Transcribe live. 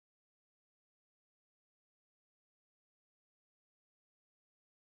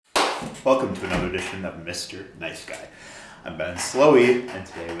Welcome to another edition of Mr. Nice Guy. I'm Ben Slowey, and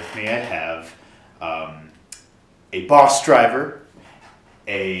today with me I have a boss driver,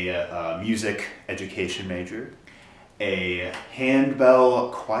 a music education major, a handbell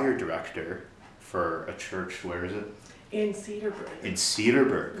choir director for a church, where is it? In Cedarburg. In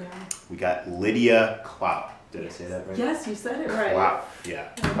Cedarburg. Yeah. We got Lydia Clout. Did I say that right? Yes, you said it right. Wow. Yeah.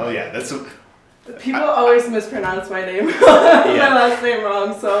 Oh yeah, that's a... People always mispronounce my name, my last name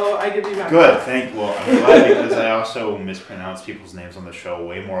wrong, so I give you my Good, well, I'm glad because I also mispronounce people's names on the show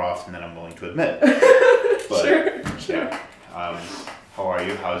way more often than I'm willing to admit. But, Sure. Yeah. How are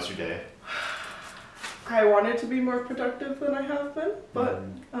you? How's your day? I wanted to be more productive than I have been, but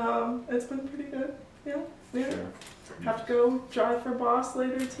it's been pretty good. Yeah. Sure. Have to go drive for Boss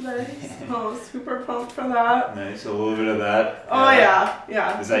later today, so super pumped for that. Nice, a little bit of that. Oh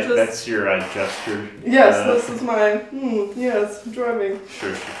yeah. Is that that's your gesture? Yes, this is my yes driving.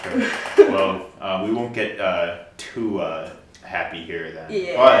 Sure. Well, we won't get too happy here then.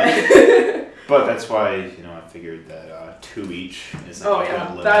 Yeah. But that's why I figured that 2 each is not a good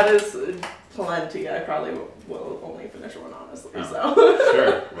limit. That is plenty. I probably will only finish one honestly. Oh. So.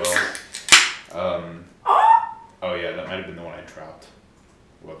 Sure. Well. Oh yeah, that might have been the one I dropped.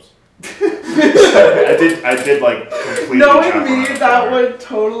 Whoops. I did like completely. Knowing me, that would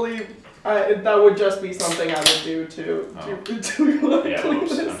totally. That would just be something I would do to clean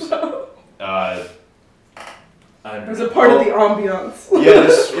this up. As a part of the ambiance. Yeah,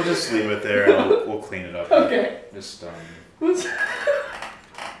 we'll just leave it there and we'll clean it up. Okay. Just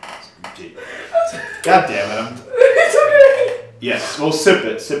God damn it! It's okay. Yes, we'll sip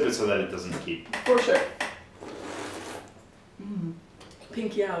it so that it doesn't keep. For sure.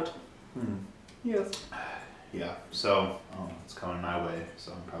 Pinky out. Yes. Yeah, so it's coming my way,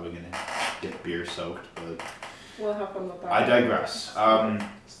 so I'm probably gonna get beer soaked, but We'll have fun with that. I digress. All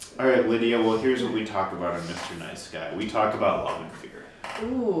right, Lydia. Well, here's what we talk about on Mr. Nice Guy. We talk about love and fear.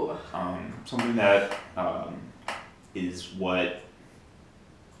 Ooh. Something that is what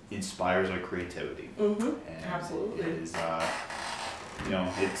inspires our creativity. And Absolutely. It is,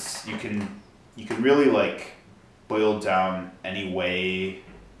 it's you can really like boil down any way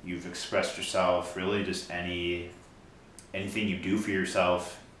you've expressed yourself, really just anything you do for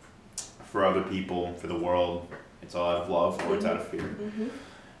yourself, for other people, for the world. It's all out of love or it's out of fear.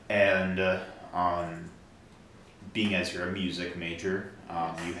 And being as you're a music major,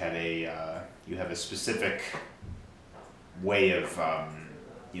 you have a specific way of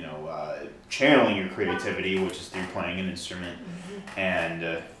channeling your creativity, which is through playing an instrument,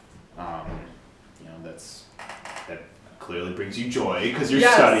 and that clearly brings you joy because you're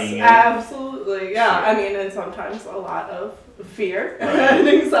studying it. Absolutely, yeah. Sure. I mean, and sometimes a lot of fear and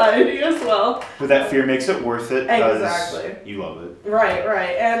anxiety as well. But that fear makes it worth it because exactly. You love it.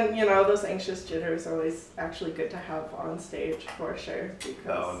 Right. And those anxious jitters are always actually good to have on stage for sure.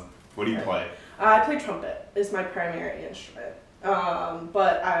 Because what do you play? I play trumpet. Is my primary instrument.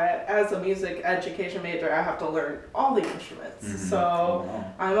 But as a music education major, I have to learn all the instruments. So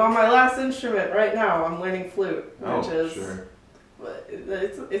I'm on my last instrument right now. I'm learning flute, which is sure.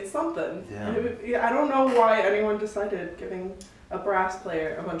 It's something. Yeah. I don't know why anyone decided giving a brass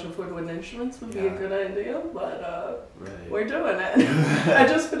player a bunch of woodwind instruments would be a good idea, but we're doing it. I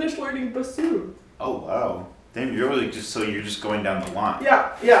just finished learning bassoon. Oh wow. Damn, you're just going down the line.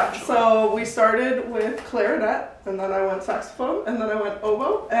 Yeah. So we started with clarinet, and then I went saxophone, and then I went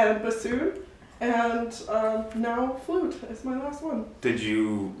oboe and bassoon, and now flute is my last one. Did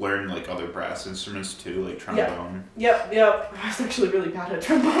you learn like other brass instruments too, like trombone? Yep. I was actually really bad at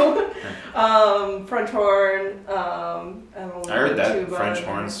trombone. French horn, and I heard that French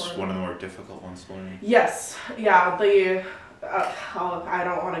horn's one of the more difficult ones to learn. Yes. Yeah. I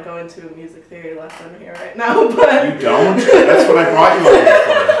don't want to go into a music theory lesson here right now, but... You don't? That's what I brought you over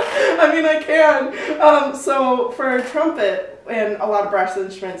for. I mean, I can. So for trumpet and a lot of brass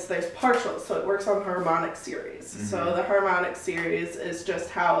instruments, there's partials, so it works on harmonic series. So the harmonic series is just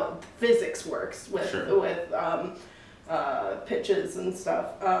how physics works with pitches and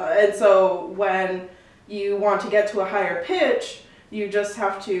stuff. And so when you want to get to a higher pitch, you just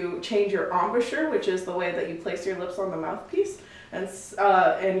have to change your embouchure, which is the way that you place your lips on the mouthpiece, and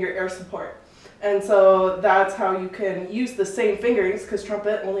your air support. And so that's how you can use the same fingerings, because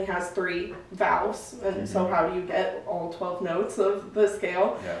trumpet only has 3 valves, and so how do you get all 12 notes of the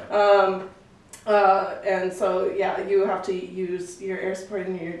scale? And so you have to use your air support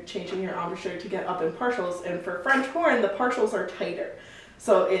and you're changing your embouchure to get up in partials. And for French horn, the partials are tighter,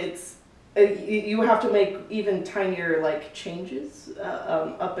 so it's you have to make even tinier like changes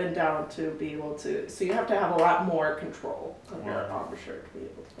up and down to be able to. So you have to have a lot more control of your embouchure to be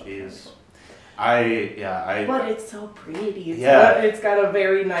able to. Jeez. I. But it's so pretty. It's got a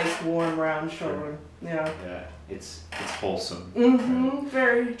very nice warm round shoulder. Yeah. Yeah. It's wholesome. Mm-hmm.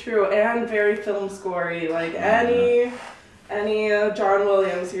 Very true, and very film scorey. Like any John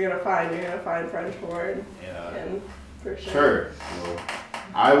Williams you're gonna find French horn. Yeah. In, for sure. Sure. Well,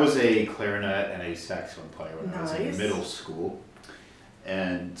 I was a clarinet and a saxophone player when I was in middle school,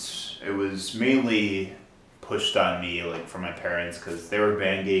 and it was mainly pushed on me like from my parents because they were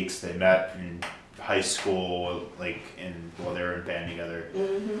band geeks. They met in high school, like while they were in band together,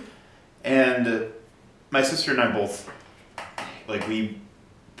 and my sister and I both like we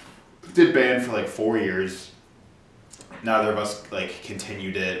did band for like 4 years. Neither of us like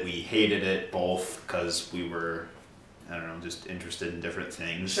continued it. We hated it both because we were, I don't know, just interested in different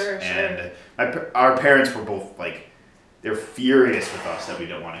things. Sure. Our parents were both like, they're furious with us that we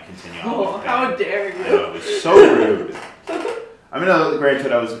don't want to continue on. Oh, how dare you! I know, it was so rude. I mean,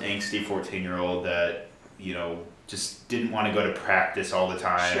 granted, I was an angsty 14-year-old that, you know, just didn't want to go to practice all the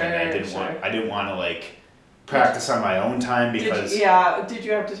time, and I didn't want to like practice on my own time because. Did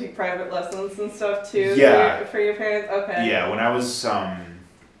you have to take private lessons and stuff too? Yeah. For your parents, okay. Yeah, when I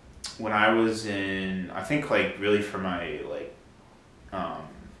was in, I think like really for my like,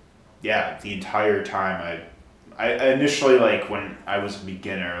 the entire time I initially like when I was a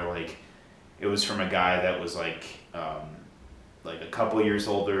beginner, like it was from a guy that was like a couple years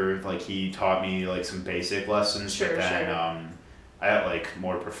older. Like he taught me like some basic lessons, but then I had like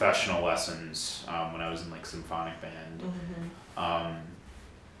more professional lessons when I was in like symphonic band.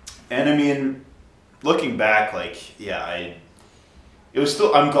 And I mean, looking back, like it was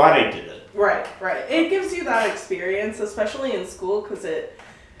still. I'm glad I did it. Right. It gives you that experience, especially in school, because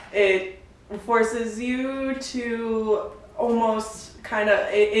it forces you to almost kind of.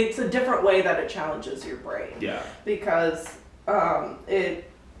 It's a different way that it challenges your brain. Yeah. Because it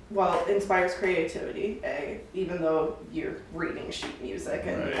inspires creativity. Even though you're reading sheet music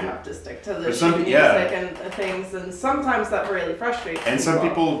and you have to stick to the sheet music and things, and sometimes that really frustrates. And some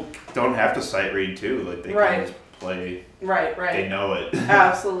people don't have to sight read too. Like they can just play. Right. They know it.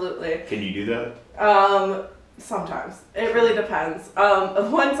 Absolutely. Can you do that? Sometimes. It really depends.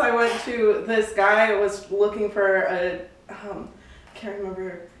 Once I went to this guy was looking for can't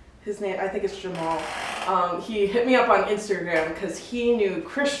remember his name. I think it's Jamal. He hit me up on Instagram because he knew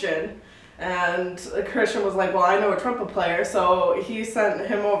Christian, and Christian was like, well, I know a trumpet player, so he sent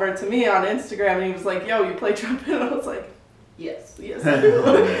him over to me on Instagram, and he was like, yo, you play trumpet? And I was like, yes, I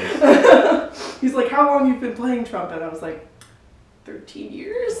do. He's like, how long you been playing trumpet? I was like, 13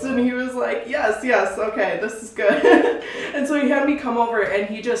 years. And he was like, yes, okay, this is good. And so he had me come over, and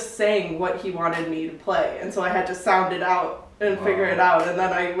he just sang what he wanted me to play. And so I had to sound it out and figure it out. And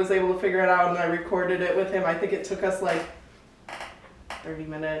then I was able to figure it out, and I recorded it with him. I think it took us like 30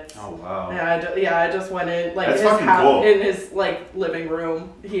 minutes. Oh, wow. And I just went in, like, cool. in his, like, living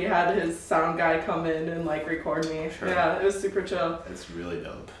room. He had his sound guy come in and, like, record me. Sure. Yeah, it was super chill. That's really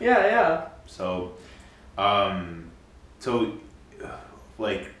dope. Yeah. So,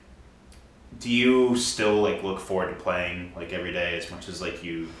 like, do you still, like, look forward to playing, like, every day as much as, like,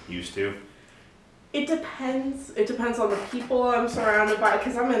 you used to? It depends. It depends on the people I'm surrounded by,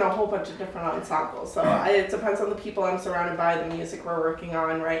 because I'm in a whole bunch of different ensembles. So it depends on the people I'm surrounded by, the music we're working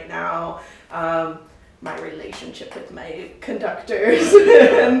on right now, my relationship with my conductors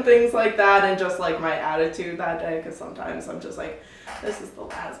and things like that, and just like my attitude that day, because sometimes I'm just like, this is the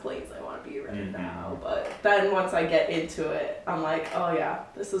last place I want to be right now. But then once I get into it, I'm like, oh yeah,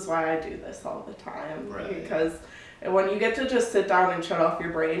 this is why I do this all the time. Right. Because when you get to just sit down and shut off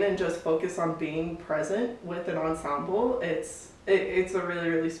your brain and just focus on being present with an ensemble, it's a really,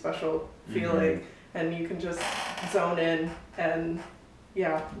 really special feeling. And you can just zone in and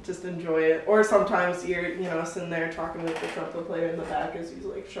just enjoy it. Or sometimes you're, sitting there talking with the trumpet player in the back as he's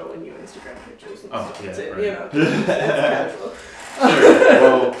like showing you Instagram pictures and stuff. Yeah, it's casual.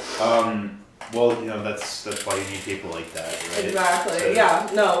 Sure. Well, that's why you need people like that, right? Exactly. Yeah.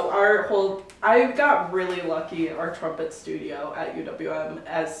 No, I got really lucky. Our trumpet studio at UWM,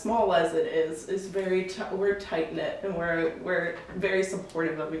 as small as it is very. We're tight knit, and we're very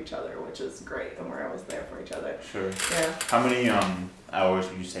supportive of each other, which is great, and we're always there for each other. Sure. Yeah. How many hours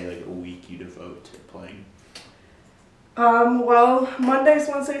would you say like a week you devote to playing? Well, Mondays,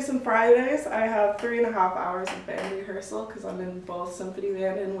 Wednesdays, and Fridays, I have 3.5 hours of band rehearsal because I'm in both symphony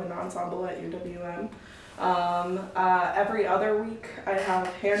band and wind ensemble at UWM. Every other week I have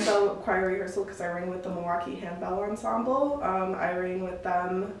handbell choir rehearsal because I ring with the Milwaukee Handbell Ensemble. I ring with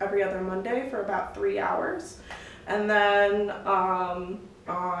them every other Monday for about 3 hours. And then I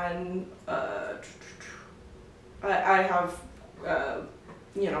have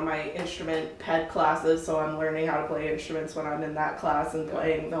my instrument ped classes, so I'm learning how to play instruments when I'm in that class and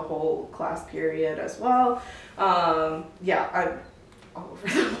playing the whole class period as well. I'm all over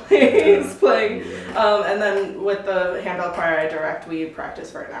the place playing. And then with the handbell choir I direct, we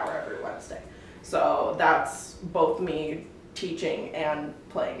practice for an hour every Wednesday. So that's both me teaching and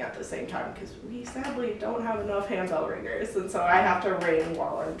playing at the same time because we sadly don't have enough handbell ringers, and so I have to ring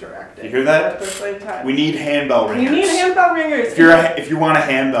while I'm directing. You hear that? At the same time. We need handbell ringers. We need handbell ringers. If you want a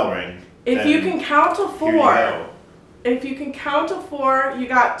handbell ring, if you can count to 4, here you go. If you can count to 4, you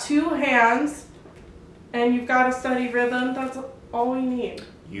got 2 hands, and you've got a steady rhythm. That's all we need.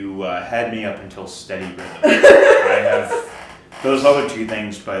 You had me up until steady rhythm. I have those other 2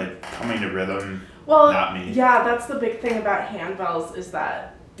 things, but coming to rhythm. Well, not me. Yeah, that's the big thing about handbells is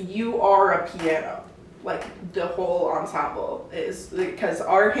that you are a piano. Like the whole ensemble is, because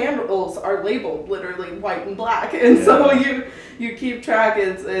our handles are labeled literally white and black, and so you keep track.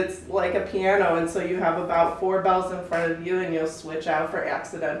 It's like a piano, and so you have about 4 bells in front of you, and you'll switch out for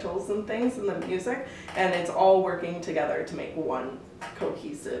accidentals and things in the music, and it's all working together to make one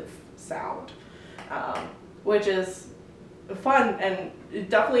cohesive sound, which is fun and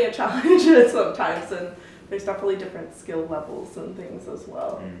definitely a challenge sometimes, and there's definitely different skill levels and things as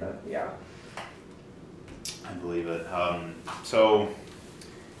well. But, yeah. I believe it. So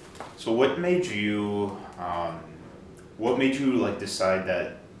what made you like decide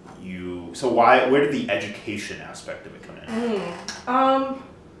that where did the education aspect of it come in?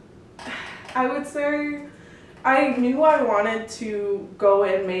 I would say I knew I wanted to go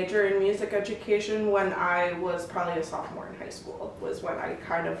and major in music education when I was probably a sophomore in high school, was when I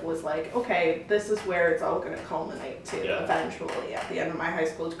kind of was like, okay, this is where it's all going to culminate to eventually at the end of my high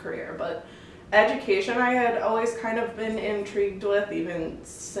school career. But education I had always kind of been intrigued with even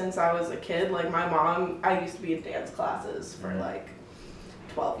since I was a kid. Like my mom, I used to be in dance classes for like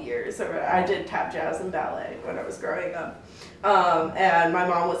 12 years. Or I did tap, jazz, and ballet when I was growing up. And my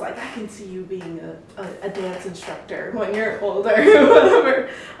mom was like, I can see you being a dance instructor when you're older, whatever.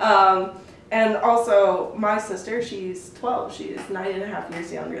 And also my sister, she's 12, she's 9.5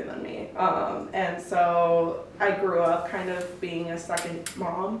 years younger than me. And so I grew up kind of being a second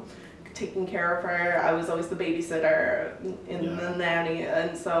mom, taking care of her. I was always the babysitter and the nanny.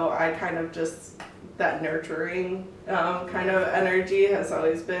 And so I kind of just, that nurturing kind of energy has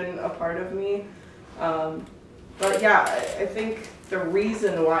always been a part of me. But yeah, I think the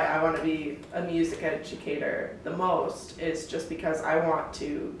reason why I want to be a music educator the most is just because I want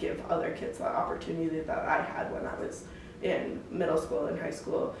to give other kids the opportunity that I had when I was in middle school and high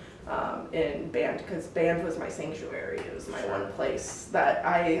school in band, because band was my sanctuary. It was my one place that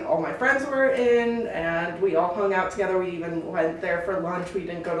all my friends were in, and we all hung out together. We even went there for lunch. We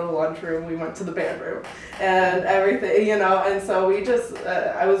didn't go to the lunchroom. We went to the band room and everything, and so we just,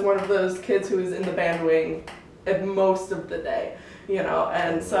 I was one of those kids who was in the band wing most of the day,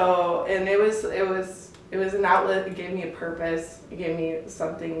 and so, and it was an outlet. It gave me a purpose. It gave me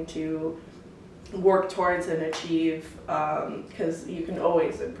something to work towards and achieve, because you can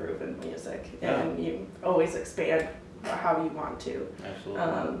always improve in music, and you always expand how you want to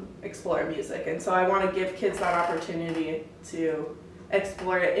explore music. And so I want to give kids that opportunity to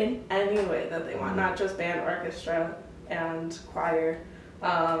explore it in any way that they want, not just band, orchestra, and choir.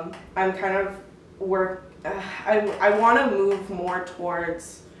 I'm kind of I want to move more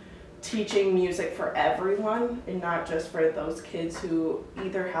towards teaching music for everyone and not just for those kids who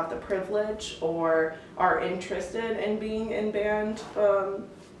either have the privilege or are interested in being in band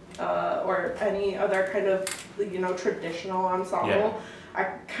or any other kind of traditional ensemble. I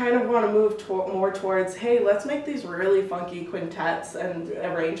kind of want to move more towards, hey, let's make these really funky quintets and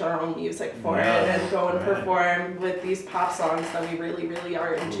arrange our own music for it, and go and perform with these pop songs that we really, really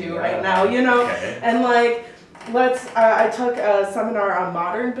are into right now, and like, I took a seminar on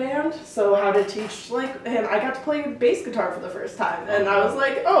modern band, so how to teach, and I got to play bass guitar for the first time, and I was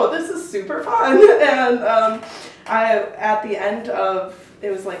like, oh, this is super fun. And at the end of, it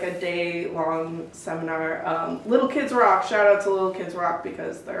was like a day-long seminar, Little Kids Rock, shout out to Little Kids Rock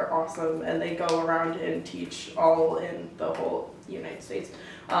because they're awesome, and they go around and teach all in the whole United States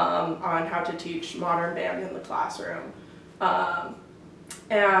on how to teach modern band in the classroom.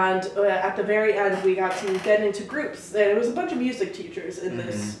 And at the very end, we got to get into groups. There was a bunch of music teachers in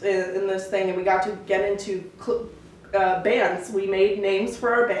this thing, and we got to get into bands. We made names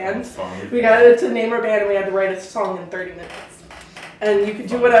for our bands. Fun. We got to name our band, and we had to write a song in 30 minutes. And you could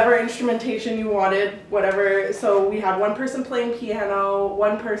do whatever instrumentation you wanted, whatever. So we had one person playing piano,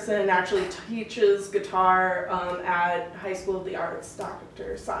 one person actually teaches guitar at High School of the Arts,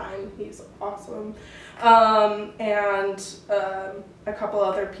 Dr. Sign. He's awesome. And a couple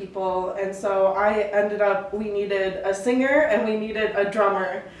other people. And so I ended up, we needed a singer and we needed a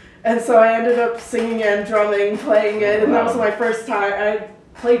drummer. And so I ended up singing and drumming, playing it, and that was my first time. I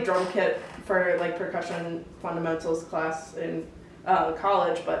played drum kit for like percussion fundamentals class in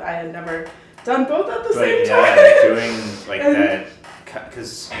college, but I had never done both at the same time. Yeah, doing like that,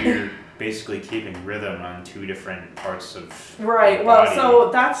 because you're basically keeping rhythm on two different parts of right. the Well, body.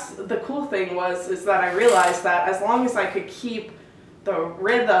 so that's the cool thing is that I realized that as long as I could keep the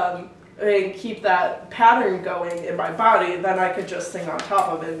rhythm and keep that pattern going in my body, then I could just sing on top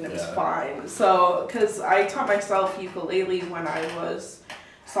of it and it was fine. So, because I taught myself ukulele when I was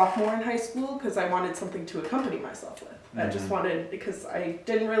sophomore in high school because I wanted something to accompany myself with. I just wanted, because I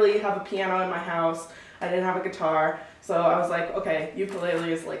didn't really have a piano in my house, I didn't have a guitar, so I was like, okay,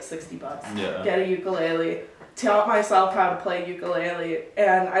 ukulele is like $60. Yeah. Get a ukulele, taught myself how to play ukulele,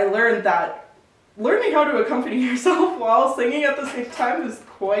 and I learned that learning how to accompany yourself while singing at the same time is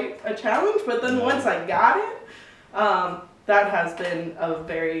quite a challenge, but then once I got it, that has been a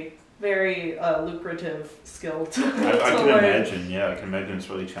very, very lucrative skill to I can learn. imagine, yeah, I can imagine it's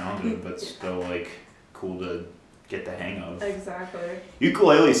really challenging, but still like cool to get the hang of. Exactly.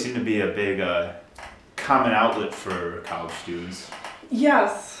 Ukuleles seem to be a big common outlet for college students.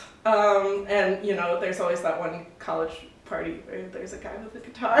 Yes, and you know, there's always that one college party where there's a guy with a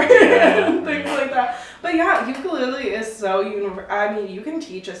guitar and things like that. But yeah, ukulele is so universal. I mean, you can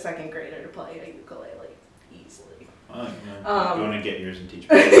teach a second grader to play a ukulele easily. Oh, yeah. You want to get yours and teach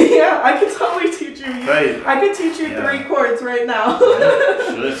me? Yeah, I could totally teach you. Right. I could teach you 3 chords right now.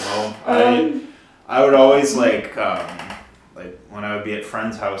 Should. Well, I would always like when I would be at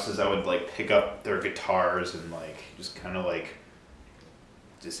friends' houses, I would like pick up their guitars and like just kind of like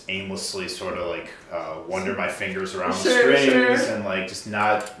just aimlessly sort of like wander my fingers around the strings and like just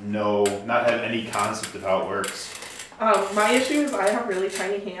not have any concept of how it works. My issue is I have really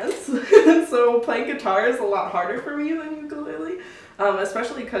tiny hands, so playing guitar is a lot harder for me than ukulele,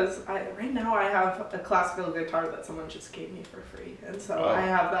 especially because right now I have a classical guitar that someone just gave me for free, and so I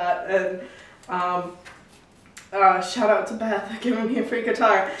have that, and shout out to Beth giving me a free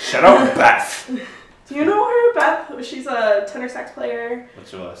guitar. Shout out Beth! Do you know her, Beth? She's a tenor sax player.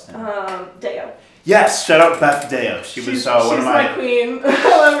 What's her last name? Deo. Yes, shout out Beth Deo. She's one of my queen.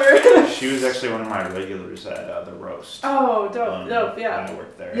 However, she was actually one of my regulars at the roast. Oh, dope, yeah. When I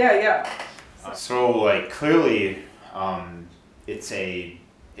worked there. Yeah. So like clearly, it's a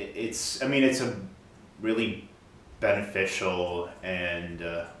really beneficial and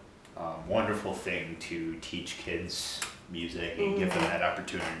wonderful thing to teach kids music and give them that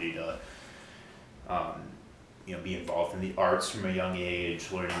opportunity to be involved in the arts from a young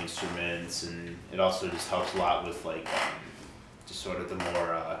age, learning instruments, and it also just helps a lot with like just sort of the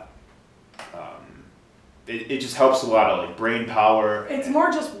more it just helps a lot of like brain power. It's more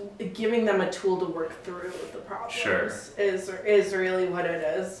just giving them a tool to work through the problems. Sure. Is really what it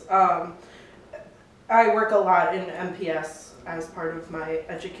is. I work a lot in MPS as part of my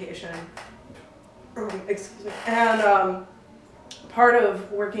education. Excuse me. And part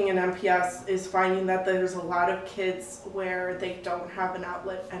of working in MPS is finding that there's a lot of kids where they don't have an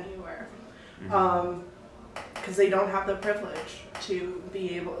outlet anywhere. Because they don't have the privilege to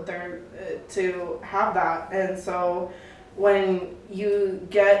be able to have that. And so when you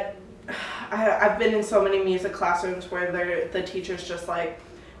get, I've been in so many music classrooms where the teacher's just like,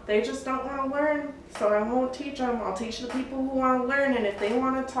 they just don't want to learn, so I won't teach them. I'll teach the people who want to learn, and if they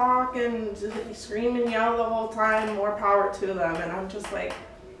want to talk and scream and yell the whole time, more power to them. And I'm just like,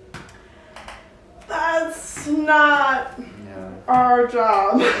 that's not our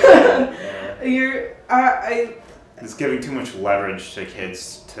job. It's giving too much leverage to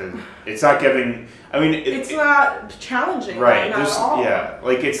kids. It's not giving. I mean, it's not challenging. Right. Them at all. Yeah.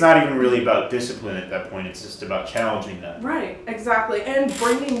 Like it's not even really about discipline at that point. It's just about challenging them. Right. Exactly. And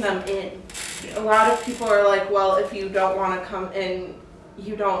bringing them in. Yeah. A lot of people are like, well, if you don't want to come in,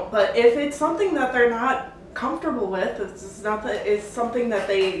 you don't. But if it's something that they're not comfortable with, it's something that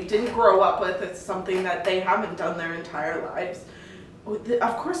they didn't grow up with. It's something that they haven't done their entire lives.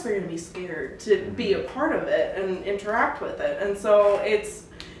 Of course they're going to be scared to be a part of it and interact with it. And so it's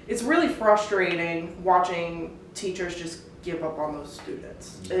really frustrating watching teachers just give up on those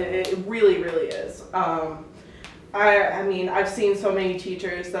students. It really, really is. I mean, I've seen so many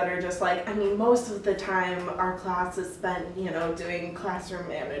teachers that are just like, I mean, most of the time our class is spent, you know, doing classroom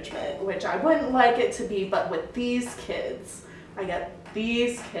management, which I wouldn't like it to be, but with these kids, I get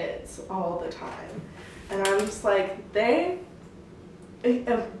these kids all the time. And I'm just like,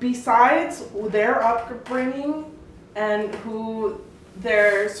 besides their upbringing and who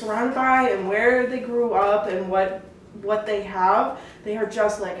they're surrounded by and where they grew up and what they have, they are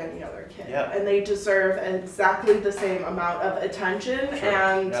just like any other kid. Yeah. And they deserve exactly the same amount of attention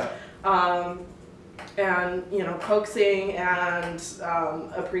Sure. and you know, coaxing and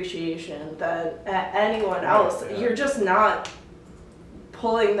appreciation that anyone else. Yeah. You're just not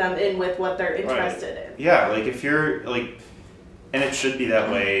pulling them in with what they're interested in. Yeah, like if you're like, and it should be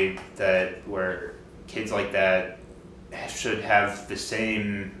that way, that where kids like that should have the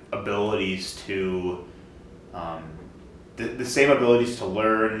same abilities to the same abilities to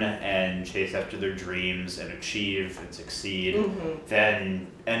learn and chase after their dreams and achieve and succeed than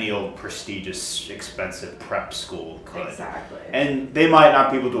any old prestigious, expensive prep school could. Exactly. And they might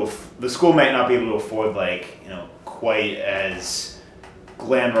not be able to, the school might not be able to afford, like, you know, quite as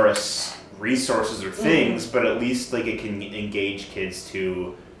glamorous resources or things, but at least, like, it can engage kids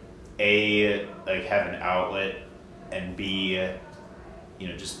to, A, like, have an outlet, and B, you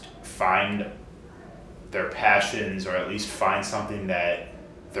know, just find their passions, or at least find something that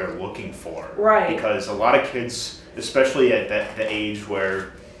they're looking for. Right. Because a lot of kids, especially at the age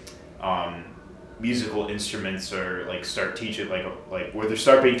where musical instruments are like start teaching, like where they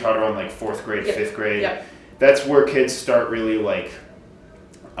start being taught around like 4th grade, 5th grade. Yep. That's where kids start really like.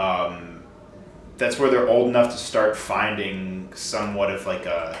 That's where they're old enough to start finding somewhat of like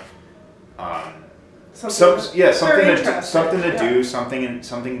a. Something to do,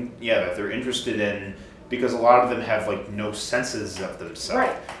 something that they're interested in, because a lot of them have like no senses of themselves.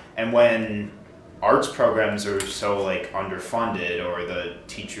 Right. And when arts programs are so like underfunded, or the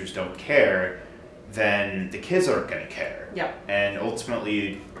teachers don't care, then the kids aren't going to care. Yeah. And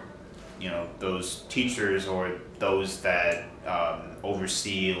ultimately, you know, those teachers or those that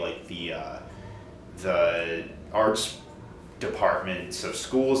oversee like the arts departments of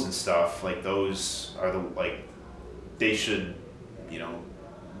schools and stuff, like those are the like they should, you know,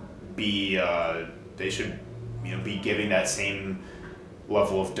 be be giving that same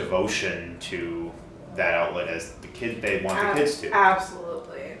level of devotion to that outlet as the kid they want the kids to.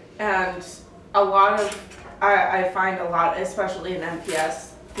 Absolutely. And a lot of I find a lot, especially in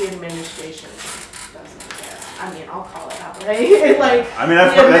MPS, the administration doesn't care. I mean, I'll call it out, right? Like, I mean,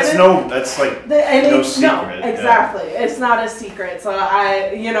 that's like no secret. No, exactly. Yeah. It's not a secret. So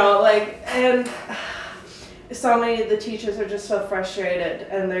and so many of the teachers are just so frustrated,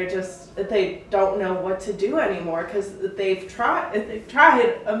 and they don't know what to do anymore, because they've tried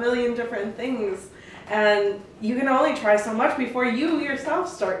a million different things, and you can only try so much before you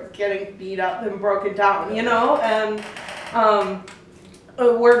yourself start getting beat up and broken down, you know? And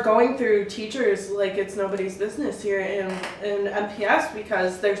we're going through teachers like it's nobody's business here in MPS,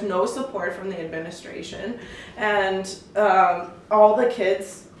 because there's no support from the administration, and all the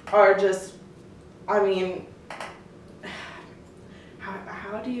kids are just, I mean,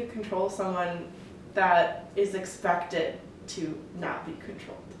 how do you control someone that is expected to not be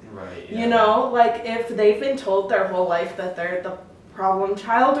controlled? Right. Yeah. You know, like if they've been told their whole life that they're the problem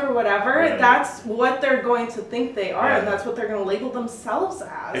child or whatever, right, that's what they're going to think they are, and that's what they're going to label themselves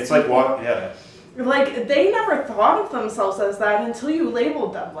as. It's like what? Yeah. Like they never thought of themselves as that until you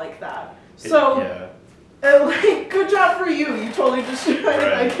labeled them like that. Like, good job for you. You totally destroyed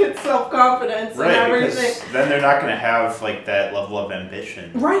my kid's self-confidence and everything. Because then they're not going to have like that level of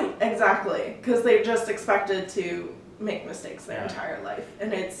ambition. Right, exactly. Because they're just expected to make mistakes their entire life,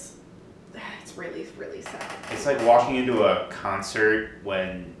 and it's really, really sad. It's like walking into a concert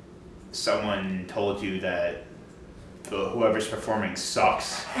when someone told you that whoever's performing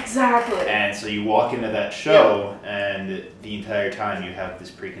sucks. Exactly. And so you walk into that show, and the entire time you have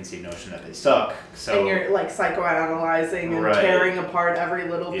this preconceived notion that they suck. So and you're like psychoanalyzing and tearing apart every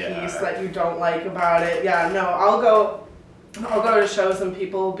little piece that you don't like about it. Yeah, no, I'll go to shows and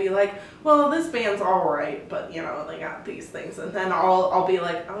people will be like, well, this band's alright, but you know, they got these things, and then I'll be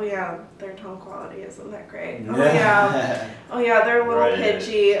like, oh yeah, their tone quality isn't that great. Oh yeah, they're a little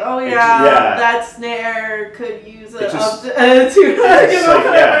pitchy. Oh yeah, that snare could use it up to it's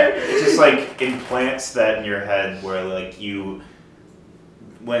just like implants that in your head where like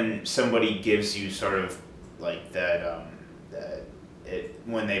when somebody gives you sort of like that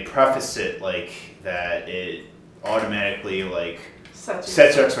when they preface it like that, it automatically like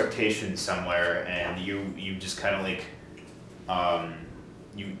sets your expectations somewhere, and you just kind of like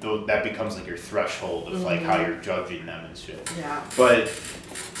that becomes like your threshold of like how you're judging them and shit. Yeah. But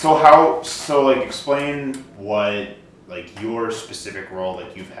like explain what like your specific role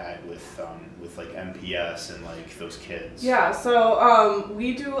that you've had with like MPS and like those kids. Yeah, so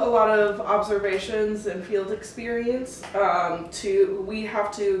we do a lot of observations and field experience. We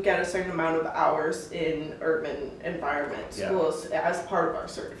have to get a certain amount of hours in urban environment schools as part of our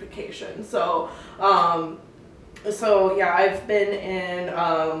certification. So I've been in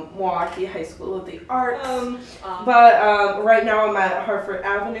Milwaukee High School of the Arts, but right now I'm at Hartford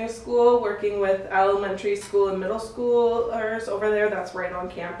Avenue School working with elementary school and middle schoolers over there. That's right on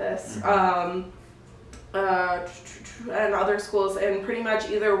campus. And other schools, and pretty much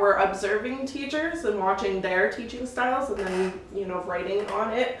either we're observing teachers and watching their teaching styles and then, writing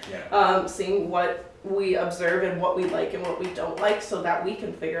on it, seeing what we observe and what we like and what we don't like so that we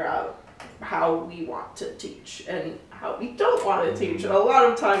can figure out how we want to teach and how we don't want to teach. And a lot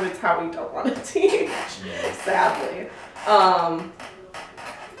of time it's how we don't want to teach, sadly. Oh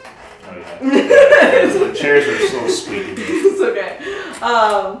yeah. The chairs are so squeaky. It's okay.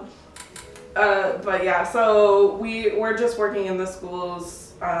 But yeah, so we're just working in the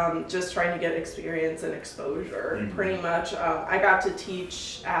schools, just trying to get experience and exposure, pretty much. I got to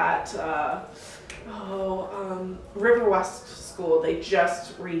teach at River West School. They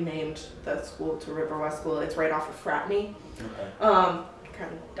just renamed the school to River West School. It's right off of Fratney, kind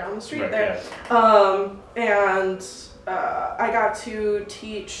of down the street there. Yeah. I got to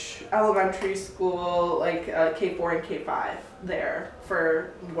teach elementary school, like K4 and K5 there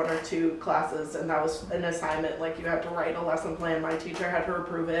for 1 or 2 classes, and that was an assignment. Like, you had to write a lesson plan. My teacher had to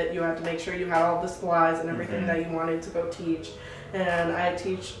approve it. You had to make sure you had all the supplies and everything that you wanted to go teach. And I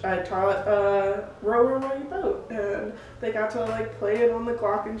taught row rowing boat, and they got to like play it on the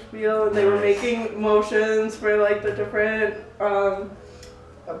glockenspiel, and they were making motions for like the different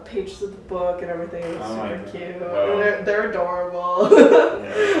pages of the book and everything. It was super cute. Wow. They're adorable.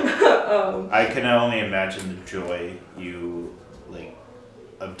 I can only imagine the joy you like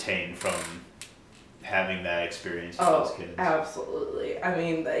obtain from having that experience with those kids. Absolutely. I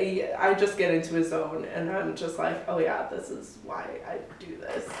mean, I just get into a zone and I'm just like, oh yeah, this is why I do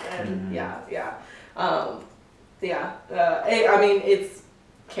this. And I mean, it's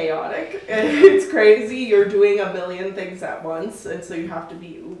chaotic. It's crazy. You're doing a million things at once, and so you have to be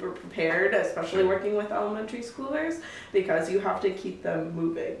uber prepared, especially working with elementary schoolers, because you have to keep them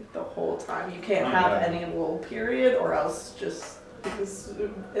moving the whole time. You can't have any lull period, or else just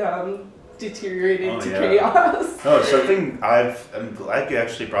deteriorate into chaos. No, something I'm glad you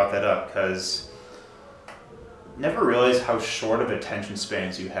actually brought that up, because never realized how short of attention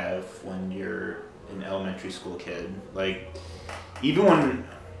spans you have when you're an elementary school kid. Like, even when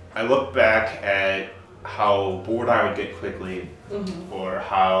I look back at how bored I would get quickly, or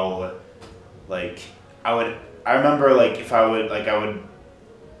how, like, I remember, like,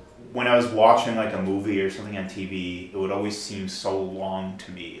 when I was watching, like, a movie or something on TV, it would always seem so long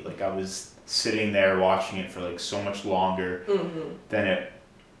to me. Like, I was sitting there watching it for, like, so much longer than it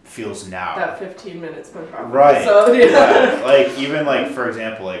feels now. That 15 minutes went by. Right. So, yeah. Like, even, like, for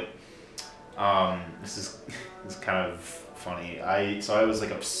example, like, this is kind of funny. I was like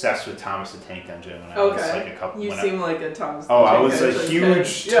obsessed with Thomas the Tank Engine when I was like a couple. You seem like a Thomas. I was a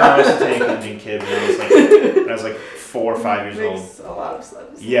huge Thomas the Tank Engine kid when I was like 4 or 5 years old. Makes a lot of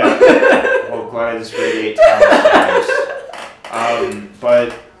sense. Yeah. Well, glad I just radiate Thomas.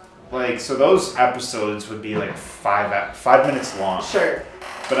 But like, so those episodes would be like 5 minutes long. Sure.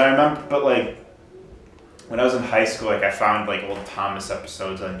 But I remember, like, when I was in high school, like, I found like old Thomas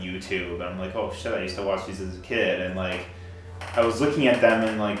episodes on YouTube, and I'm like, oh shit, I used to watch these as a kid, and like, I was looking at them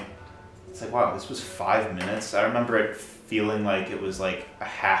and like, it's like, wow, this was 5 minutes. I remember it feeling like it was like a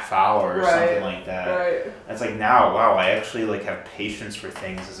half hour or something like that. Right. And it's like, now, wow, I actually like have patience for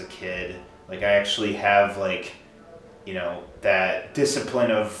things as a kid. Like, I actually have like, that discipline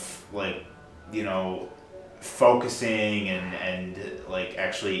of like, focusing and like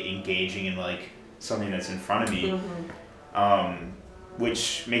actually engaging in like something that's in front of me.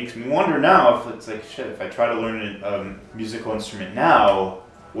 Which makes me wonder now if it's like, shit, if I try to learn a musical instrument now,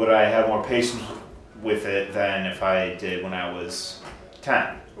 would I have more patience with it than if I did when I was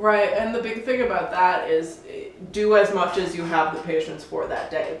 10? Right, and the big thing about that is do as much as you have the patience for that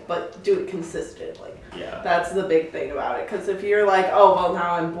day, but do it consistently. Yeah. That's the big thing about it, because if you're like, oh, well,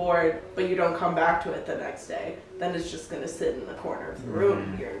 now I'm bored, but you don't come back to it the next day, then it's just going to sit in the corner of the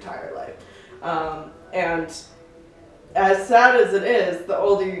room your entire life. And as sad as it is, the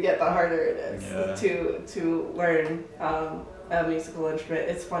older you get, the harder it is to learn a musical instrument.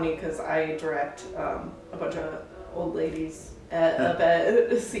 It's funny because I direct a bunch of old ladies up at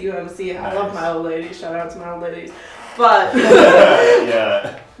CUMC. I love my old ladies. Shout out to my old ladies. But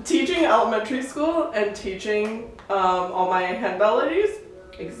Yeah. teaching elementary school and teaching all my handbell ladies,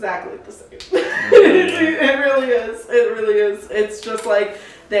 exactly the same. It really is. It really is. It's just like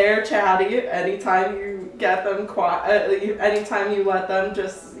they're chatty anytime you get them quiet. Anytime you let them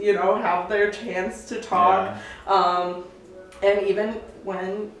just have their chance to talk. Yeah. And even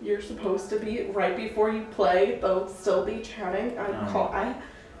when you're supposed to be right before you play, they'll still be chatting.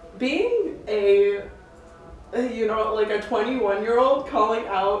 Being a 21-year-old calling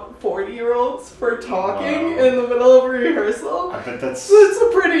out 40-year-olds for talking in the middle of a rehearsal. I bet that's a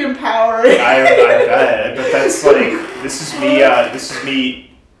pretty empowering. I bet that's like this is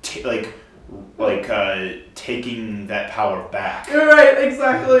me taking that power back. Right,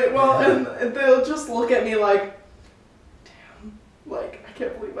 exactly. Well, and they'll just look at me like, damn, like I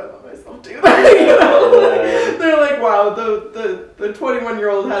can't believe I let myself do that. They're like, wow, the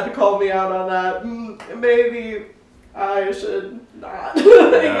 21-year-old had to call me out on that. Maybe I should not.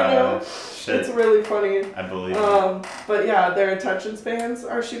 It's really funny. I believe it. But yeah, their attention spans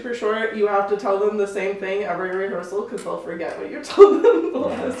are super short. You have to tell them the same thing every rehearsal because they'll forget what you told them the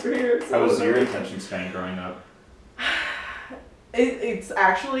last rehearsal. How was your attention span growing up? It's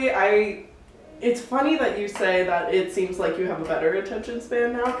actually, it's funny that you say that it seems like you have a better attention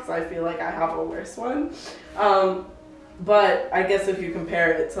span now because I feel like I have a worse one. But I guess if you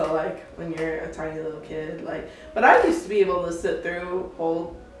compare it to like when you're a tiny little kid, but I used to be able to sit through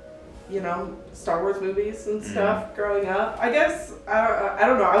whole, Star Wars movies and stuff growing up. I guess, I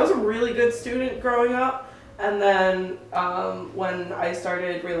don't know, I was a really good student growing up. And then when I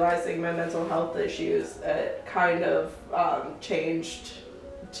started realizing my mental health issues, it kind of changed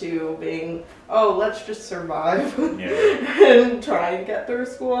to being, let's just survive and try and get through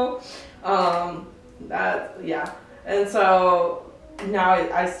school. And so now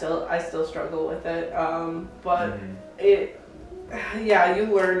I still struggle with it. But you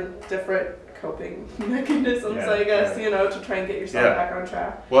learn different coping mechanisms, I guess, to try and get yourself back on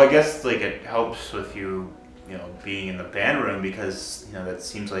track. Well, I guess it helps with you being in the band room because that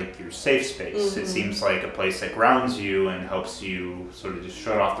seems like your safe space. It seems like a place that grounds you and helps you sort of just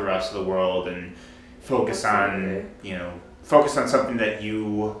shut off the rest of the world and focus on something that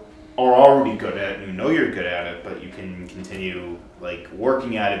you are already good at. You're good at it, but you can continue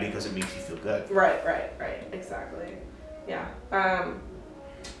working at it because it makes you feel good. Right, exactly. Yeah. I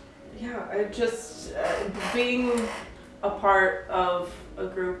just being a part of a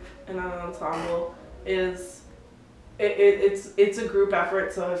group and an ensemble is it's a group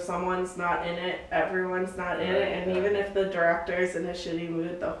effort. So if someone's not in it, everyone's not in it. And even if the director's in a shitty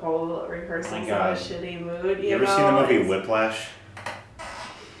mood, the whole rehearsal's in a shitty mood. You ever seen the movie Whiplash?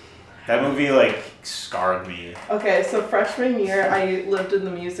 That movie scarred me. Okay, so freshman year, I lived in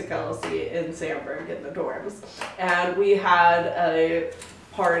the Music LLC in Sandburg in the dorms, and we had a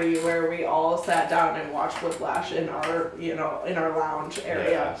party where we all sat down and watched Whiplash in our lounge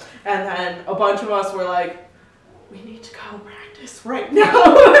area, and then a bunch of us were like, we need to go practice right now.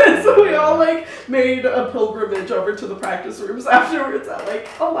 So we all made a pilgrimage over to the practice rooms afterwards at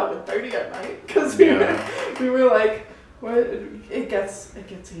 11:30 at night because we were like, what? It gets you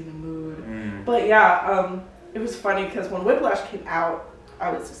in the mood. But it was funny because when Whiplash came out, I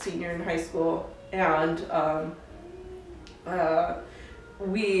was a senior in high school, and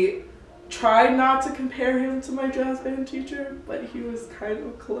we tried not to compare him to my jazz band teacher, but he was kind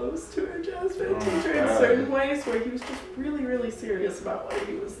of close to a jazz band teacher in certain ways where he was just really, really serious about what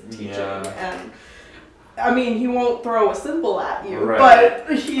he was teaching. And I mean, he won't throw a cymbal at you, but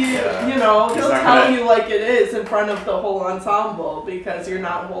he'll tell you like it is in front of the whole ensemble because you're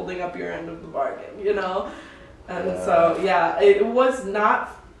not holding up your end of the bargain, And so, it was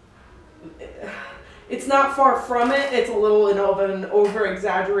not... It's not far from it. It's a little of an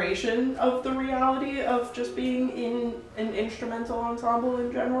over-exaggeration of the reality of just being in an instrumental ensemble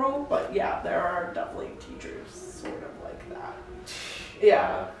in general. But there are definitely teachers sort of like that.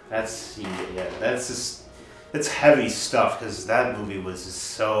 Yeah. That's heavy stuff because that movie was just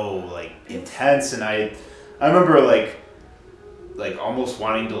so intense, and I remember almost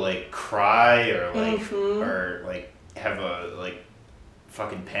wanting to cry or or have a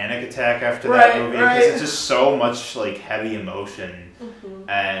fucking panic attack after that movie because it's just so much heavy emotion,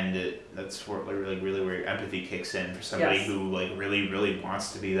 and that's where really where your empathy kicks in for somebody who really, really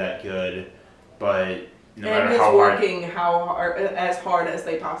wants to be that good, but no matter how working as hard as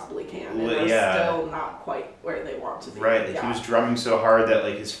they possibly can, and they're still not quite where they want to be. Right, he was drumming so hard that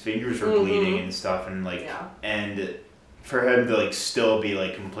his fingers were bleeding and stuff, and and for him to still be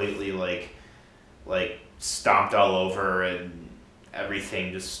completely stomped all over and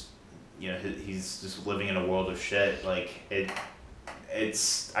everything. Just he's just living in a world of shit. Like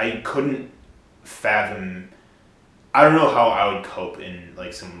it's I couldn't fathom. I don't know how I would cope in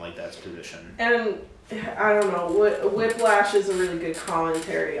like someone like that's position. And I don't know, Whiplash is a really good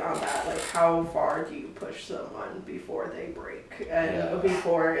commentary on that. Like, how far do you push someone before they break, and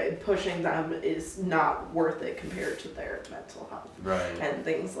before pushing them is not worth it compared to their mental health, right? And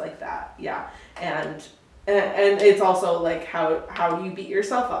things like that. Yeah, and it's also like how do you beat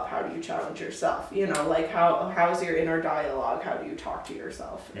yourself up? How do you challenge yourself? Like how's your inner dialogue? How do you talk to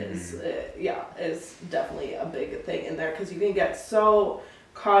yourself? Is definitely a big thing in there, because you can get so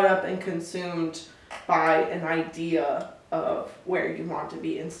caught up and consumed by an idea of where you want to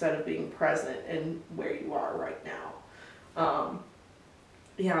be instead of being present in where you are right now.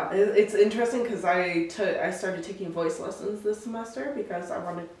 It's interesting because I started taking voice lessons this semester because I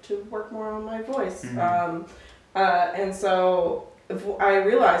wanted to work more on my voice. And so I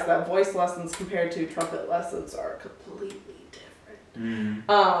realized that voice lessons compared to trumpet lessons are completely different.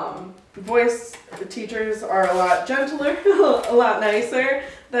 Voice teachers are a lot gentler, a lot nicer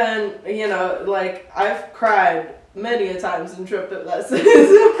than, like I've cried many a times in trumpet lessons.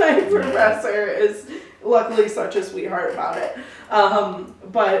 My professor is luckily such a sweetheart about it.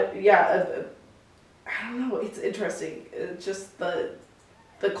 But yeah, I don't know, it's interesting. It's just the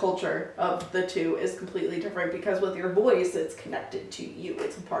culture of the two is completely different, because with your voice, it's connected to you.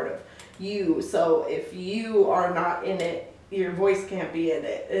 It's a part of you. So if you are not in it, your voice can't be in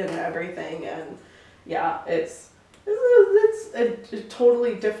it and everything. And yeah, it's a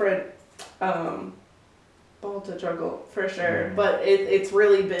totally different ball to juggle for sure. But it's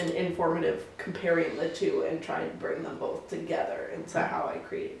really been informative comparing the two and trying to bring them both together into how I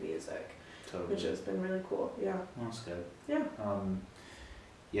create music. Totally. Which has been really cool. Yeah. That's good. Yeah.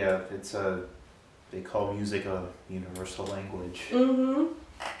 It's they call music a universal language.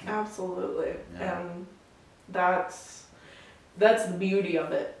 Absolutely. Yeah. And that's the beauty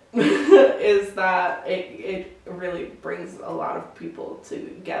of it. Is that it really brings a lot of people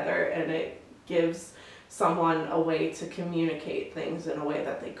together, and it gives someone a way to communicate things in a way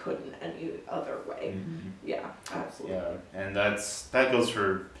that they couldn't any other way. Yeah, absolutely. Yeah, and that goes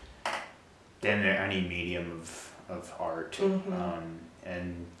for any medium of art.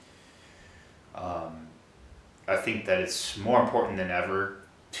 I think that it's more important than ever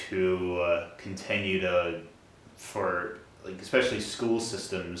to continue for especially school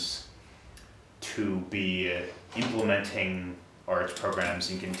systems to be implementing arts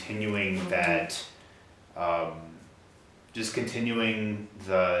programs and continuing that, just continuing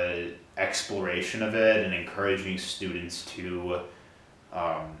the exploration of it and encouraging students to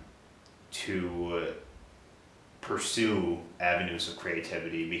pursue avenues of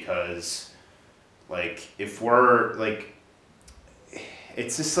creativity, because if we're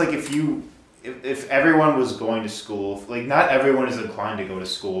it's just if everyone was going to school, not everyone is inclined to go to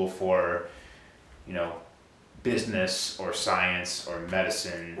school for, business or science or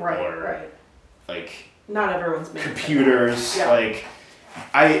medicine or not everyone's computers. Engineering.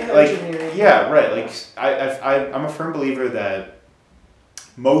 I'm a firm believer that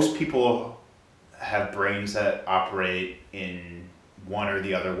most people have brains that operate in one or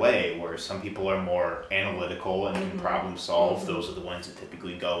the other way, where some people are more analytical and can problem solve. Those are the ones that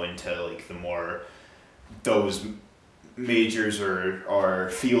typically go into the more those majors or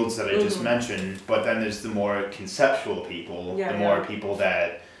fields that I just mentioned. But then there's the more conceptual people, more people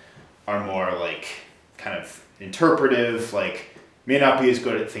that are more kind of interpretive, may not be as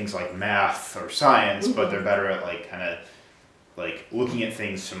good at things like math or science, but they're better at kind of looking at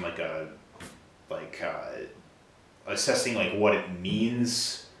things from assessing what it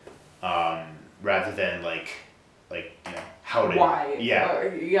means, rather than how to why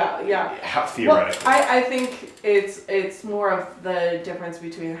how theoretically. Well, I think it's more of the difference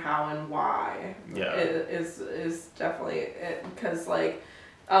between how and why. Is definitely it, because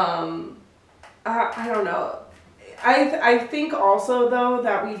I don't know. I think also though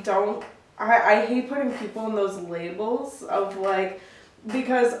that we don't. I hate putting people in those labels of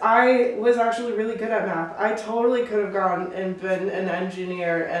because I was actually really good at math. I totally could have gone and been an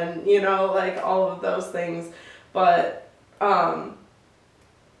engineer and, all of those things. But I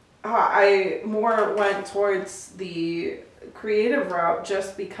more went towards the creative route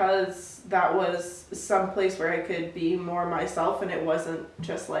just because that was some place where I could be more myself, and it wasn't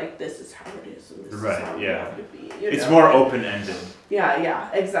just this is how it is and this is how you have to be. It's more open-ended.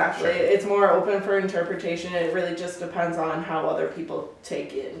 Yeah, exactly. Sure. It's more open for interpretation. It really just depends on how other people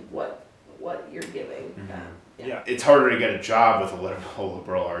take in what you're giving. It's harder to get a job with a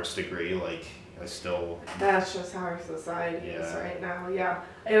liberal arts degree. I still. That's just how our society is Yeah. right now. Yeah,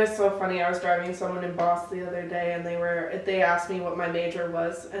 it was so funny. I was driving someone in Boston the other day, and they asked me what my major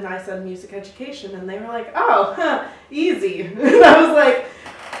was, and I said music education, and they were like, "Oh, huh, easy." And I was like,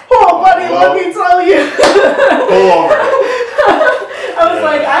 "Oh, buddy, Well, let me tell you." Pull over. I was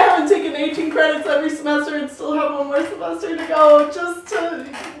like, I haven't taken 18 credits every semester and still have one more semester to go just to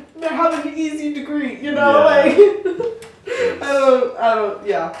have an easy degree, you know, Yeah. like. I don't,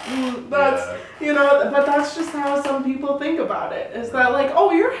 yeah. That's, you know, but that's just how some people think about it. Is that like,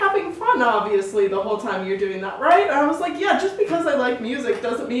 oh, you're having fun, obviously, the whole time you're doing that, right? And I was like, yeah, just because I like music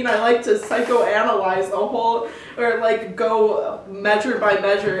doesn't mean I like to psychoanalyze a whole, or like go measure by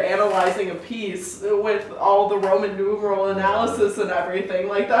measure analyzing a piece with all the Roman numeral analysis and everything.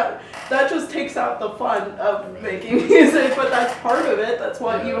 Like that just takes out the fun of making music, but that's part of it. That's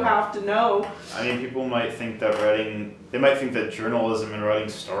what you have to know. I mean, people might think that they might think that journalism and writing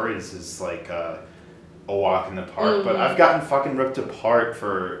stories is like a walk in the park, but I've gotten fucking ripped apart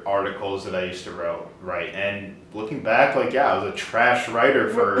for articles that I used to write, and looking back, like, yeah, I was a trash writer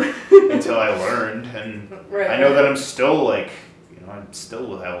until I learned, and I know that I'm still like, I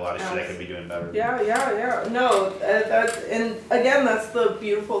still have a lot of shit I could be doing better. Yeah. No, and again, that's the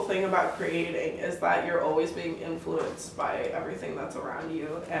beautiful thing about creating, is that you're always being influenced by everything that's around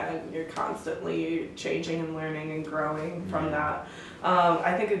you, and you're constantly changing and learning and growing from that.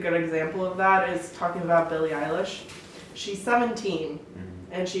 I think a good example of that is talking about Billie Eilish. She's 17,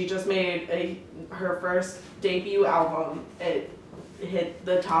 and she just made her first debut album. It hit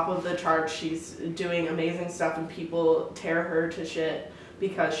the top of the charts. She's doing amazing stuff, and people tear her to shit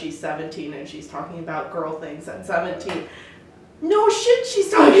because she's 17 and she's talking about girl things at 17. No shit, she's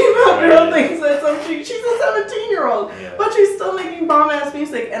talking about girl things at 17. She's a 17-year-old, but she's still making bomb-ass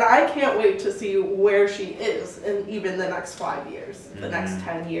music, and I can't wait to see where she is in even the next 5 years, the next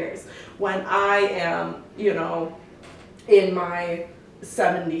 10 years, when I am, in my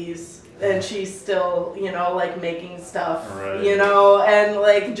 70s. And she's still, like making stuff, and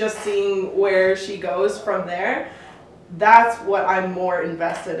like just seeing where she goes from there. That's what I'm more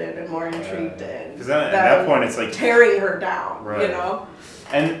invested in and more intrigued in. Because at that point, it's like tearing her down,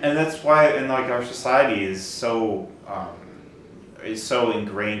 And that's why, and like our society is so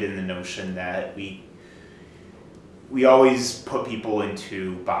ingrained in the notion that we always put people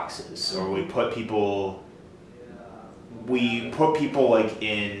into boxes, or we put people like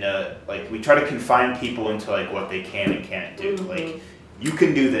in like we try to confine people into like what they can and can't do. Like, you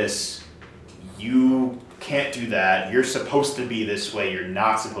can do this, you can't do that, you're supposed to be this way, you're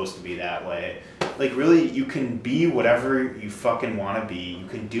not supposed to be that way. Like, really, you can be whatever you fucking want to be, you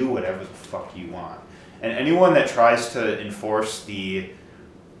can do whatever the fuck you want. And anyone that tries to enforce the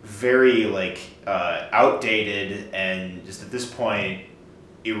very like outdated and just at this point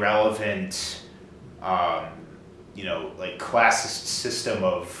irrelevant like classist system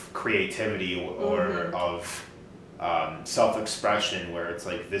of creativity or of self-expression, where it's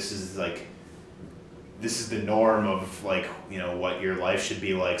like this is the norm of like what your life should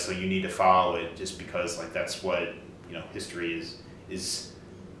be like, so you need to follow it just because like that's what history is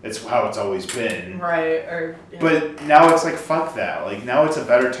it's how it's always been, right? But now it's like, fuck that. Like, now it's a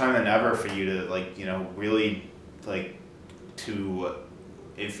better time than ever for you to like really like to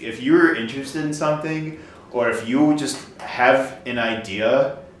if you're interested in something, or if you just have an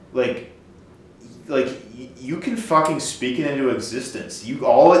idea, like you can fucking speak it into existence. You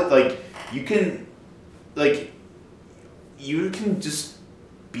can just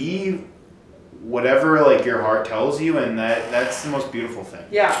be whatever like your heart tells you, and that's the most beautiful thing.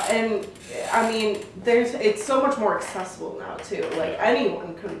 Yeah, and I mean, it's so much more accessible now too. Like,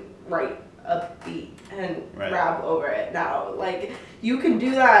 anyone can write a beat and rap over it now. Like, you can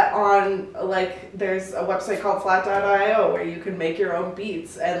do that on, like, there's a website called flat.io where you can make your own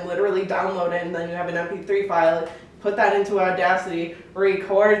beats and literally download it, and then you have an MP3 file, put that into Audacity,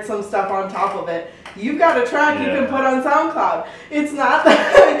 record some stuff on top of it. You've got a track you can put on SoundCloud. It's not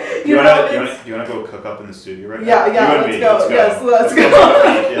that you want to go cook up in the studio right now? Yeah, let's go. Yes, let's go.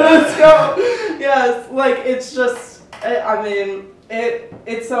 Let's go. Yes, like, it's just, I mean,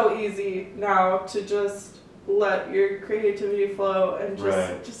 it's so easy now to just let your creativity flow and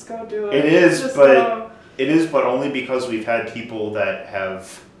just go do it. It is, but only because we've had people that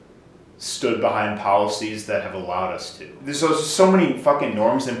have stood behind policies that have allowed us to. There's so many fucking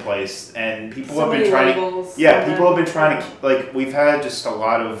norms in place, and people have been trying to. People have been trying to. Like, we've had just a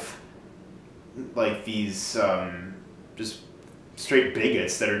lot of like these just straight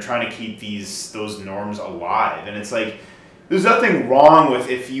bigots that are trying to keep those norms alive, and it's like, there's nothing wrong with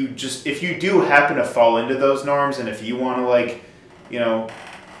if you do happen to fall into those norms, and if you want to like,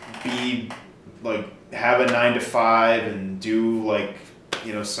 be like have a 9 to 5 and do like,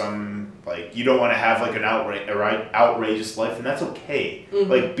 you know, some like you don't want to have like an outrageous life, and that's okay.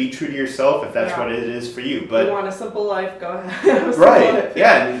 Like be true to yourself if that's what it is for you. But you want a simple life, go ahead. Right. Life.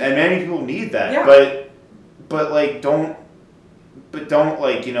 Yeah, and many people need that. Yeah. But like don't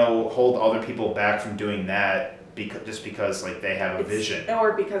like, you know, hold other people back from doing that because like they have a vision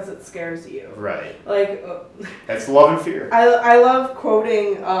or because it scares you. Right. Like that's love and fear. I love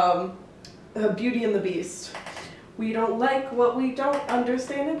quoting Beauty and the Beast. We don't like what we don't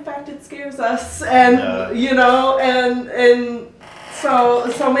understand. In fact, it scares us, and you know, and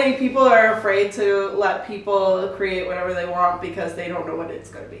so many people are afraid to let people create whatever they want because they don't know what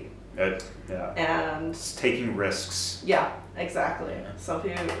it's going to be. Yeah. And it's taking risks. Yeah, exactly. Some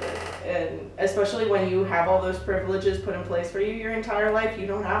people, and especially when you have all those privileges put in place for you your entire life, you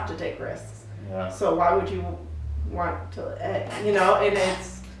don't have to take risks. Yeah. So why would you want to? You know, and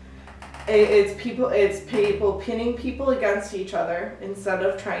it's people pinning people against each other instead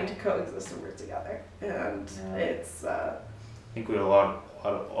of trying to coexist and work together. And it's. I think we owe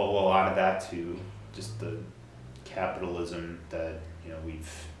a lot of that to just the capitalism that, you know,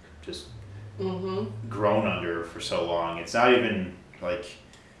 we've just grown under for so long. It's not even like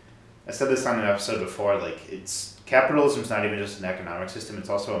I said this on an episode before. Like capitalism's not even just an economic system; it's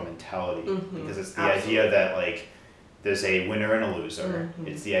also a mentality because it's the idea that like there's a winner and a loser.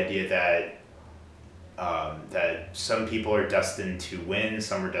 It's the idea that that some people are destined to win,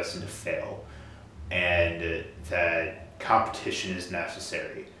 some are destined to fail, and that competition is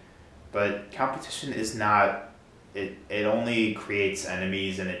necessary. But competition is not. It only creates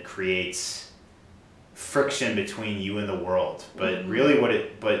enemies and it creates friction between you and the world. But really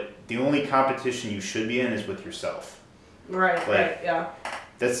but the only competition you should be in is with yourself. Right, like, right, yeah.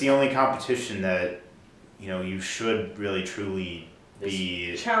 That's the only competition that, you know, you should really truly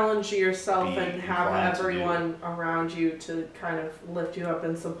be... Challenge yourself and have everyone around you to kind of lift you up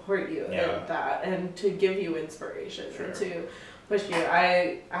and support you in that and to give you inspiration and to push you.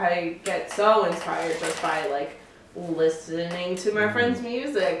 I get so inspired just by like listening to my friends'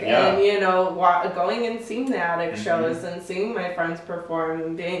 music and, you know, going and seeing the Attic shows and seeing my friends perform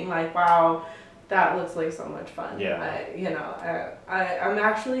and being like, wow, that looks like so much fun. Yeah.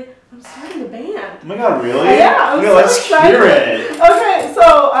 I'm starting a band. Oh my god, really? Yeah, I'm so let's excited. Hear it. Okay,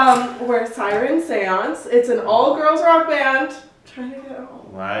 so we're Siren Seance. It's an all-girls rock band. Trying to get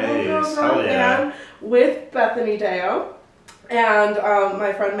all-girls rock band with Bethany Deo. And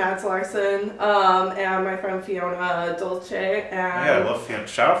my friend Mads Larson, and my friend Fiona Dolce, and I love Fiona.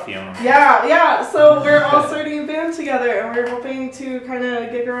 Shout out Fiona. Yeah. So we're all starting a band together, and we're hoping to kind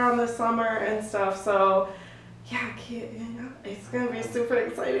of gig around this summer and stuff. So it's gonna be super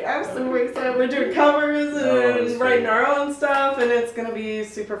exciting. I'm super excited. We're doing covers and writing our own stuff, and it's gonna be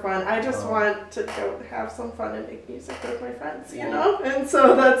super fun. I just want to go have some fun and make music with my friends, you know. And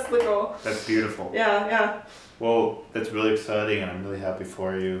so that's the goal. That's beautiful. Yeah. Well, that's really exciting, and I'm really happy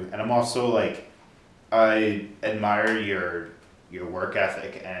for you. And I'm also like, I admire your work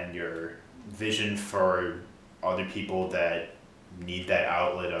ethic and your vision for other people that need that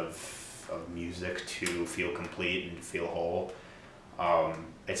outlet of music to feel complete and to feel whole.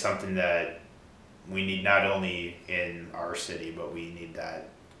 It's something that we need not only in our city, but we need that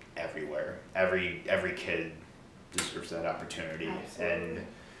everywhere. Every kid deserves that opportunity. Absolutely. And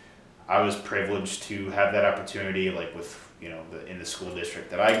I was privileged to have that opportunity, like with, you know, in the school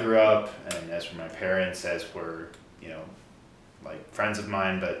district that I grew up, and as for my parents, as were, you know, like friends of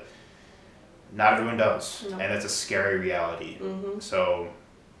mine, but not everyone does. No. And that's a scary reality. So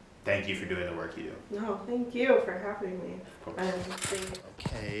thank you for doing the work you do. No, thank you for having me. Of course.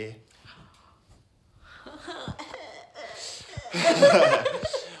 Okay.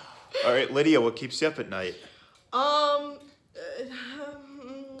 All right, Lydia, what keeps you up at night?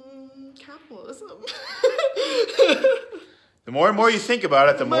 Capitalism. The more and more you think about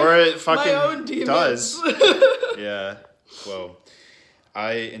it, the more it fucking does. Yeah. Well,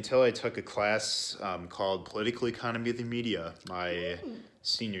 until I took a class called Political Economy of the Media, my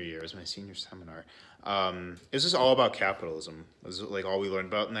senior year. It was my senior seminar. It was just all about capitalism. It was like all we learned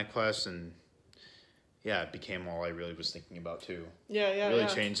about in that class, and yeah, it became all I really was thinking about too. Yeah.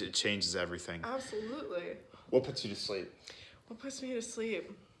 It changes everything. Absolutely. What puts you to sleep? What puts me to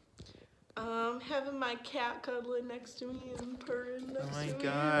sleep? Having my cat cuddling next to me and purring next to me. Oh my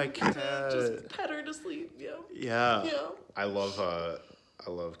god, cat. Just pet her to sleep, Yeah. I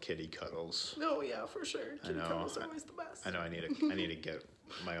love kitty cuddles. Oh yeah, for sure. Kitty cuddles are always the best. I know. I need to get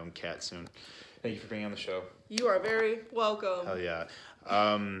my own cat soon. Thank you for being on the show. You are very welcome. Hell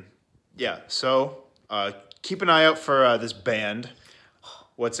yeah. So keep an eye out for this band.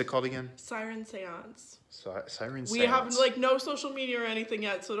 What's it called again? Siren Seance. Siren Seance. We have like no social media or anything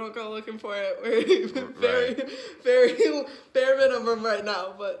yet, so don't go looking for it. We're very bare minimum right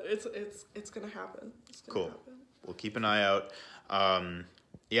now, but it's gonna happen. It's gonna happen. We'll keep an eye out.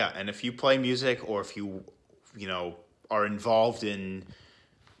 Yeah, and if you play music or if you are involved in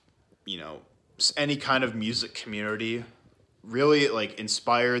any kind of music community, really like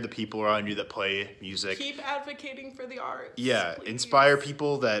inspire the people around you that play music. Keep advocating for the arts. Yeah, please. Inspire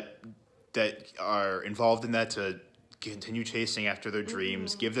people that are involved in that to continue chasing after their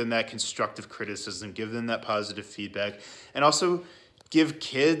dreams. Give them that constructive criticism. Give them that positive feedback, and also give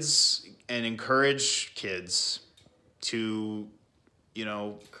kids and encourage kids to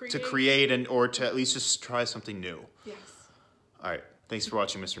create or to at least just try something new. Yes. All right. Thanks for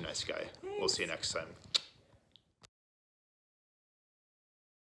watching, Mr. Nice Guy. Thanks. We'll see you next time.